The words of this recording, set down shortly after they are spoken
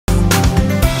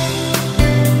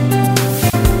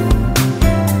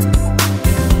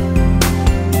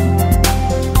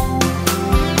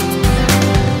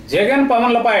జగన్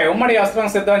పవన్లపై ఉమ్మడి అస్త్రం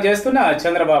సిద్ధం చేస్తున్న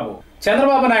చంద్రబాబు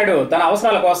నాయుడు తన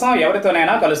అవసరాల కోసం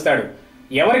ఎవరితోనైనా కలుస్తాడు.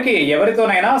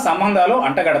 ఎవరితోనైనా సంబంధాలు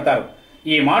అంటగడతారు.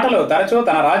 ఈ మాటలు తరచూ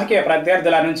తన రాజకీయ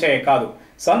ప్రత్యర్థుల నుంచే కాదు,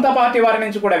 సొంత పార్టీ వారి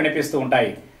నుంచి కూడా వినిపిస్తూ ఉంటాయి.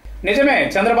 నిజమే,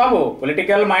 చంద్రబాబు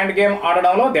పొలిటికల్ మైండ్ గేమ్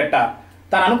ఆడడంలో దిట్ట.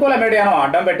 తన అనుకూల మీడియాను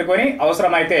అడ్డం పెట్టుకుని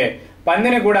అవసరమైతే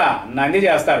పందిని కూడా నంది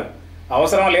చేస్తారు.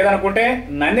 అవసరం లేదనుకుంటే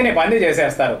నందిని పంది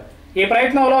చేసేస్తారు. ఈ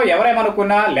ప్రయత్నంలో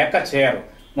ఎవరేమనుకున్నా లెక్క చేయరు.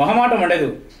 మొహమాటం ఉండదు.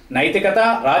 నైతికత,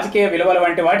 రాజకీయ విలువల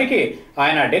వంటి వాటికి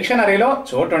ఆయన డిక్షనరీలో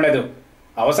చోటు ఉండదు.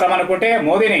 అవసరం అనుకుంటే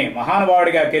మోదీని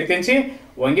మహానుభావుడిగా కీర్తించి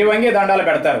వంగి వంగి దండాలు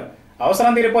పెడతారు.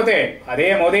 అవసరం తీరిపోతే అదే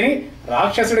మోదీని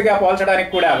రాక్షసుడిగా పోల్చడానికి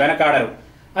కూడా వెనకాడరు.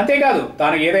 అంతేకాదు,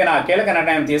 తాను ఏదైనా కీలక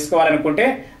నిర్ణయం తీసుకోవాలనుకుంటే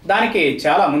దానికి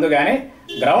చాలా ముందుగానే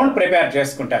గ్రౌండ్ ప్రిపేర్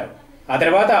చేసుకుంటారు. ఆ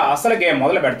తర్వాత అసలు గేమ్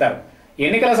మొదలు పెడతారు.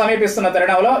 ఎన్నికలు సమీపిస్తున్న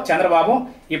తరుణంలో చంద్రబాబు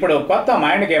ఇప్పుడు కొత్త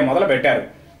మైండ్ గేమ్ మొదలు పెట్టారు.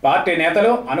 పార్టీ నేతలు,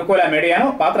 అనుకూల మీడియాను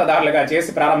పాత్రధారులుగా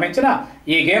చేసి ప్రారంభించిన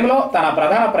ఈ గేమ్లో తన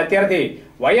ప్రధాన ప్రత్యర్థి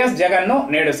వైఎస్ జగన్ ను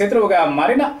నేడు శత్రువుగా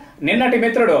మారిన నిన్నటి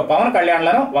మిత్రుడు పవన్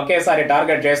కళ్యాణ్లను ఒకేసారి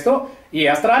టార్గెట్ చేస్తూ ఈ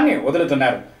అస్త్రాన్ని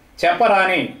వదులుతున్నారు.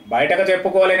 చెప్పరాని, బయటకు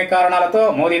చెప్పుకోలేని కారణాలతో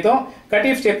మోదీతో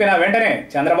కటీఫ్ చెప్పిన వెంటనే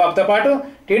చంద్రబాబుతో పాటు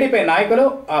టీడీపీ నాయకులు,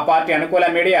 ఆ పార్టీ అనుకూల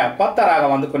మీడియా కొత్త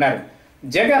రాగం అందుకున్నారు.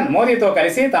 జగన్ మోదీతో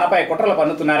కలిసి తనపై కుట్రలు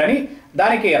పన్నుతున్నారని,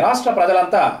 దానికి రాష్ట్ర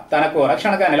ప్రజలంతా తనకు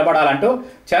రక్షణగా నిలబడాలంటూ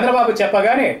చంద్రబాబు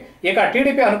చెప్పగానే ఇక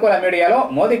టీడీపీ అనుకూల మీడియాలో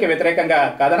మోదీకి వ్యతిరేకంగా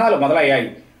కథనాలు మొదలయ్యాయి.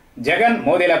 జగన్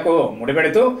మోదీలకు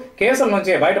ముడిపెడుతూ కేసుల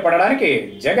నుంచి బయటపడడానికి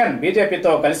జగన్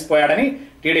బీజేపీతో కలిసిపోయాడని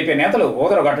టీడీపీ నేతలు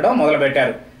ఊదరగొట్టడం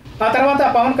మొదలుపెట్టారు. ఆ తర్వాత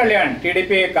పవన్ కళ్యాణ్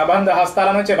టీడీపీ కబంధ హస్తాల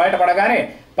నుంచి బయటపడగానే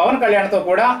పవన్ కళ్యాణ్తో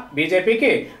కూడా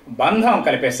బీజేపీకి బంధం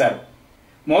కలిపేశారు.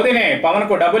 మోదీని పవన్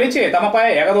కు డబ్బులిచ్చి తమపై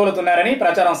ఎగదోలుతున్నారని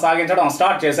ప్రచారం సాగించడం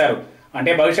స్టార్ట్ చేశారు.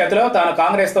 అంటే భవిష్యత్తులో తాను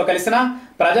కాంగ్రెస్ తో కలిసినా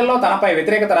ప్రజల్లో తనపై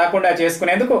వ్యతిరేకత రాకుండా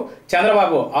చేసుకునేందుకు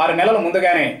చంద్రబాబు 6 నెలల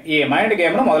ముందుగానే ఈ మైండ్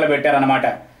గేమ్ ను మొదలు పెట్టారన్నమాట.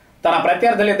 తన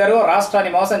ప్రత్యర్థులిద్దరూ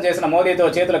రాష్ట్రాన్ని మోసం చేసిన మోదీతో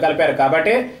చేతులు కలిపారు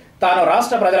కాబట్టి తాను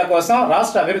రాష్ట్ర ప్రజల కోసం,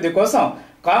 రాష్ట్ర అభివృద్ధి కోసం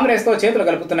కాంగ్రెస్ తో చేతులు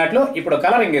కలుపుతున్నట్లు ఇప్పుడు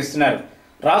కలరింగ్ ఇస్తున్నారు.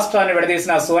 రాష్ట్రాన్ని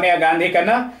విడదీసిన సోనియా గాంధీ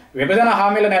కన్నా విభజన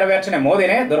హామీలు నెరవేర్చిన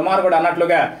మోదీనే దుర్మార్గుడు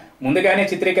అన్నట్లుగా ముందుగానే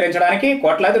చిత్రీకరించడానికి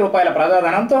కోట్లాది రూపాయల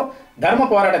ప్రజాధనంతో ధర్మ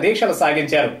పోరాట దీక్షలు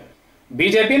సాగించారు.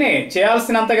 బీజేపీని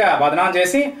చేయాల్సినంతగా బదనాం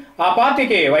చేసి ఆ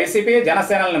పార్టీకి వైసీపీ,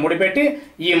 జనసేనలను ముడిపెట్టి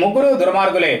ఈ ముగ్గురు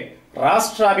దుర్మార్గులే,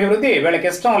 రాష్ట్ర అభివృద్ధి వీళ్ళకి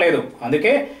ఇష్టం లేదు,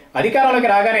 అందుకే అధికారంలోకి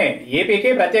రాగానే ఏపీకి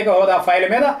ప్రత్యేక హోదా ఫైల్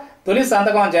మీద తొలి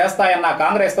సంతకం చేస్తాయన్న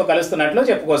కాంగ్రెస్ తో కలుస్తున్నట్లు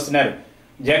చెప్పుకొస్తున్నారు.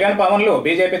 జగన్ పవన్లు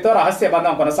బీజేపీతో రహస్య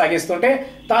బంధం కొనసాగిస్తుంటే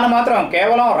తాను మాత్రం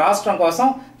కేవలం రాష్ట్రం కోసం,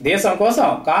 దేశం కోసం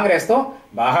కాంగ్రెస్ తో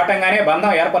బాహాటంగానే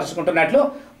బంధం ఏర్పరచుకుంటున్నట్లు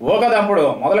ఊగదంపుడు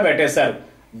మొదలు పెట్టేశారు.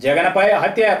 జగన్పై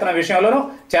హత్యాయత్న విషయంలోనూ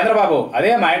చంద్రబాబు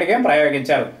అదే మైండ్ గేమ్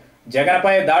ప్రయోగించారు.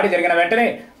 జగన్పై దాడి జరిగిన వెంటనే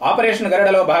ఆపరేషన్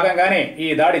గరుడలో భాగంగానే ఈ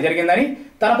దాడి జరిగిందని,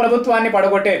 తన ప్రభుత్వాన్ని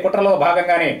పడగొట్టే కుట్రలో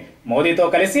భాగంగానే మోదీతో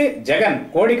కలిసి జగన్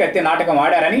కోడి కత్తి నాటకం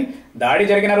ఆడారని దాడి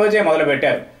జరిగిన రోజే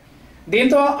మొదలుపెట్టారు.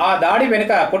 దీంతో ఆ దాడి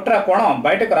వెనుక కుట్ర కోణం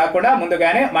బయటకు రాకుండా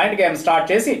ముందుగానే మైండ్ గేమ్ స్టార్ట్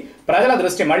చేసి ప్రజల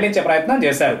దృష్టి మళ్లించే ప్రయత్నం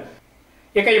చేశారు.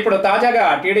 ఇక ఇప్పుడు తాజాగా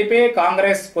టీడీపీ,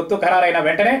 కాంగ్రెస్ పొత్తు ఖరారైన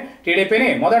వెంటనే టీడీపీని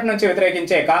మొదటి నుంచి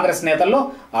వ్యతిరేకించే కాంగ్రెస్ నేతల్లో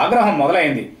ఆగ్రహం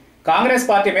మొదలైంది. కాంగ్రెస్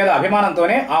పార్టీ మీద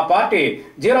అభిమానంతోనే ఆ పార్టీ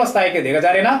జీరో స్థాయికి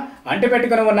దిగజారినా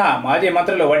అంటిపెట్టుకుని ఉన్న మాజీ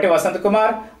మంత్రులు వట్టి వసంత్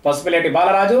కుమార్, పసుపులేటి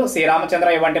బాలరాజు, సి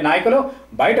రామచంద్రయ్య వంటి నాయకులు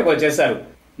బయటకు వచ్చేశారు.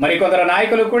 మరికొందరు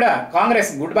నాయకులు కూడా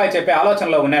కాంగ్రెస్ గుడ్ బై చెప్పే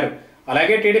ఆలోచనలో ఉన్నారు.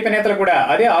 అలాగే టీడీపీ నేతలు కూడా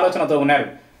అదే ఆలోచనతో ఉన్నారు.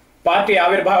 పార్టీ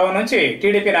ఆవిర్భావం నుంచి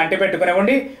టీడీపీని అంటిపెట్టుకుని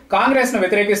ఉండి కాంగ్రెస్ ను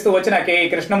వ్యతిరేకిస్తూ వచ్చిన కేఈ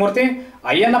కృష్ణమూర్తి,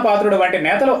 అయ్యన్న పాత్రుడు వంటి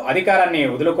నేతలు అధికారాన్ని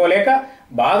వదులుకోలేక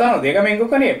బాధను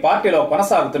దిగమింగుకుని పార్టీలో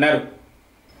కొనసాగుతున్నారు.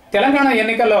 తెలంగాణ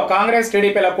ఎన్నికల్లో కాంగ్రెస్,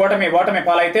 టీడీపీల కూటమి ఓటమి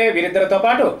పాలైతే వీరిద్దరితో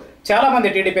పాటు చాలా మంది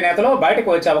టీడీపీ నేతలు బయటకు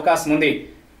వచ్చే అవకాశం ఉంది.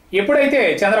 ఇప్పుడైతే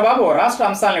చంద్రబాబు రాష్ట్ర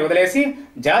అంశాలను వదిలేసి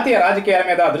జాతీయ రాజకీయాల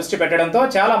మీద దృష్టి పెట్టడంతో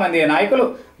చాలా మంది నాయకులు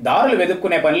దారులు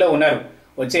వెదుక్కునే పనిలో ఉన్నారు.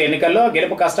 వచ్చే ఎన్నికల్లో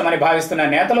గెలుపు కష్టమని భావిస్తున్న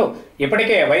నేతలు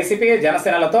ఇప్పటికే వైసీపీ,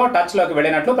 జనసేనలతో టచ్ లోకి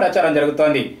వెళ్లినట్లు ప్రచారం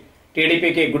జరుగుతోంది.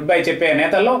 టీడీపీకి గుడ్ బై చెప్పే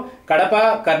నేతల్లో కడప,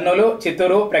 కర్నూలు,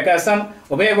 చిత్తూరు, ప్రకాశం,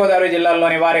 ఉభయ గోదావరి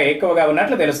జిల్లాల్లోని వారే ఎక్కువగా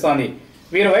ఉన్నట్లు తెలుస్తోంది.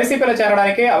 వీరు వైసీపీలో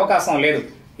చేరడానికి అవకాశం లేదు.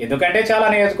 ఎందుకంటే చాలా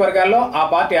నియోజకవర్గాల్లో ఆ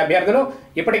పార్టీ అభ్యర్థులు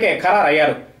ఇప్పటికే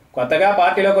ఖరారయ్యారు. కొత్తగా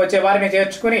పార్టీలోకి వచ్చే వారిని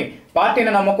చేర్చుకుని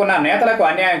పార్టీని నమ్ముకున్న నేతలకు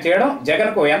అన్యాయం చేయడం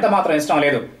జగన్ కు ఎంత మాత్రం ఇష్టం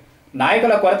లేదు.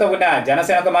 నాయకుల కొరత ఉన్న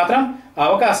జనసేనకు మాత్రం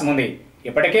అవకాశం ఉంది.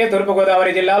 ఇప్పటికే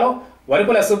తూర్పుగోదావరి జిల్లాలో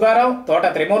వరుపుల సుబ్బారావు, తోట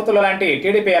త్రిమూర్తులు లాంటి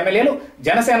టీడీపీ ఎమ్మెల్యేలు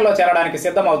జనసేనలో చేరడానికి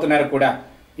సిద్ధమవుతున్నారు కూడా.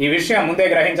 ఈ విషయం ముందే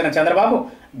గ్రహించిన చంద్రబాబు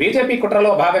బీజేపీ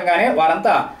కుట్రలో భాగంగానే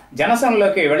వారంతా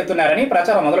జనసేనలోకి వెళుతున్నారని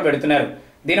ప్రచారం మొదలు పెడుతున్నారు.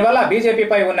 దీనివల్ల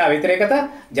బీజేపీపై ఉన్న వ్యతిరేకత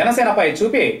జనసేనపై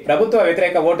చూపి ప్రభుత్వ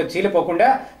వ్యతిరేక ఓటు చీలిపోకుండా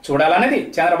చూడాలన్నది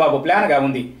చంద్రబాబు ప్లాన్ గా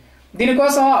ఉంది.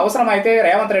 దీనికోసం అవసరమైతే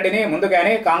రేవంత్ రెడ్డిని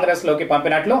ముందుగానే కాంగ్రెస్ లోకి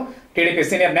పంపినట్లు టీడీపీ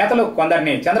సీనియర్ నేతలు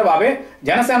కొందరిని చంద్రబాబే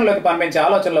జనసేనలోకి పంపించే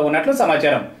ఆలోచనలో ఉన్నట్లు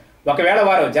సమాచారం. ఒకవేళ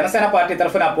వారు జనసేన పార్టీ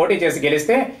తరఫున పోటీ చేసి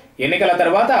గెలిస్తే ఎన్నికల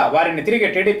తర్వాత వారిని తిరిగి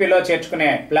టీడీపీలో చేర్చుకునే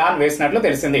ప్లాన్ వేసినట్లు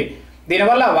తెలిసింది.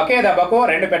 దీనివల్ల ఒకే దెబ్బకు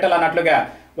రెండు పెట్టాలన్నట్లుగా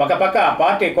ఒక పక్క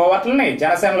పార్టీ కోవర్టుల్ని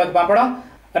జనసేనలోకి పంపడం,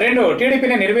 రెండు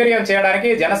టీడీపీని నిర్వీర్యం చేయడానికి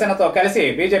జనసేనతో కలిసి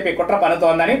బీజేపీ కుట్ర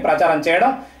పన్నుతోందని ప్రచారం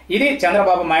చేయడం, ఇది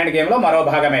చంద్రబాబు మైండ్ గేమ్ లో మరో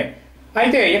భాగమే.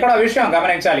 అయితే ఇక్కడ విషయం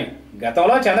గమనించాలి.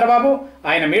 గతంలో చంద్రబాబు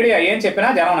ఆయన మీడియా ఏం చెప్పినా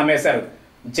జనం నమ్మేశారు.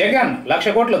 జగన్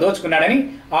 1,00,000 కోట్లు దోచుకున్నాడని,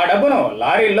 ఆ డబ్బును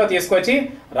లారీల్లో తీసుకొచ్చి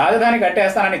రాజధాని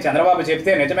కట్టేస్తానని చంద్రబాబు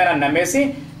చెబితే నిజమేనని నమ్మేసి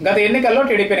గత ఎన్నికల్లో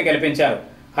టీడీపీని గెలిపించారు.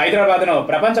 హైదరాబాద్ను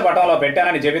ప్రపంచ పటంలో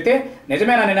పెట్టానని చెబితే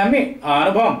నిజమేనని నమ్మి ఆ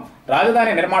అనుభవం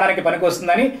రాజధాని నిర్మాణానికి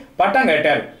పనికొస్తుందని పట్టం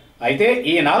కట్టారు. అయితే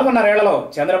ఈ 4.5 ఏళ్లలో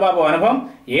చంద్రబాబు అనుభవం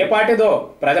ఏ పార్టీదో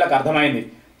ప్రజలకు అర్థమైంది.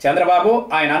 చంద్రబాబు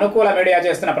ఆయన అనుకూల మీడియా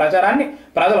చేస్తున్న ప్రచారాన్ని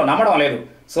ప్రజలు నమ్మడం లేదు.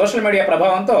 సోషల్ మీడియా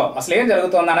ప్రభావంతో అసలేం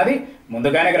జరుగుతోందన్నది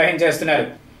ముందుగానే గ్రహించేస్తున్నారు.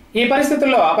 ఈ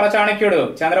పరిస్థితుల్లో అపరచాణక్యుడు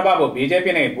చంద్రబాబు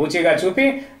బీజేపీని బూచీగా చూపి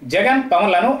జగన్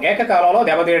పవన్లను ఏకకాలంలో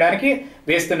దెబ్బతీయడానికి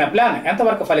వేస్తున్న ప్లాన్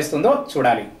ఎంతవరకు ఫలిస్తుందో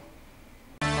చూడాలి.